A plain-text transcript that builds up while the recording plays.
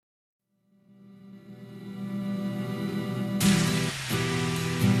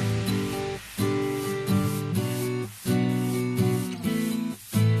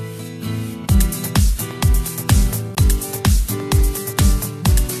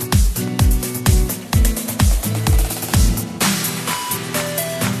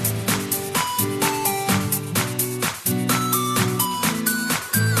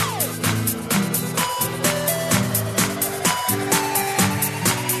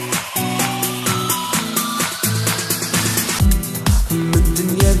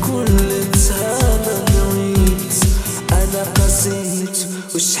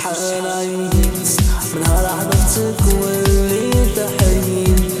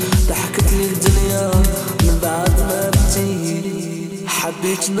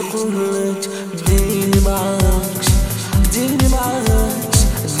حبيت نقولك ديني معاك، ديني معاك،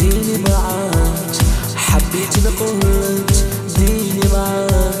 ديني معاك. حبيت نقولك ديني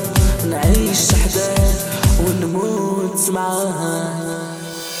معاك، نعيش حداك ونموت معاك.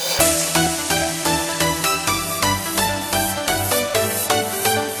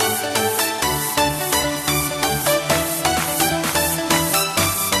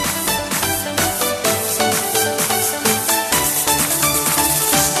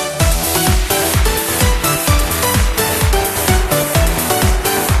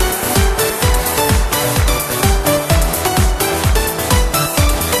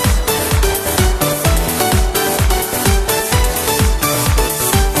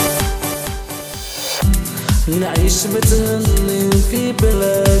 نعيش متهني في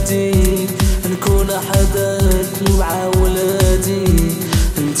بلادي، نكون حداك مع ولادي،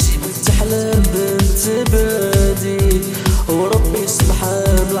 انتي بنت حلال بنت بلادي، وربي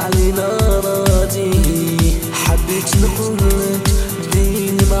سبحانه علينا راضي. حبيت نقولك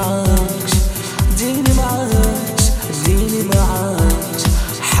ديني معاك، ديني معاك، ديني معاك.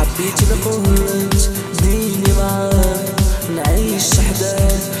 حبيت نقولك ديني معاك، نعيش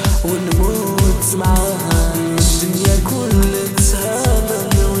حداك ونموت معاها. الدنيا كلها ما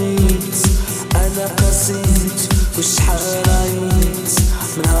نويت، انا قسيت وشحال عييت،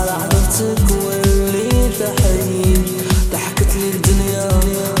 من نهار عرفتك وليت حييت، ضحكت لي الدنيا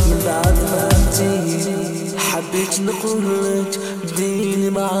من بعد ما جيت. حبيت نقولك ديني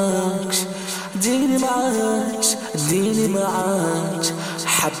معاك، ديني معاك، ديني معاك.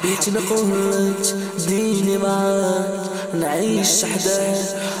 حبيت نقولك ديني معاك، نعيش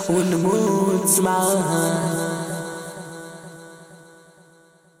حداك ونموت معاها.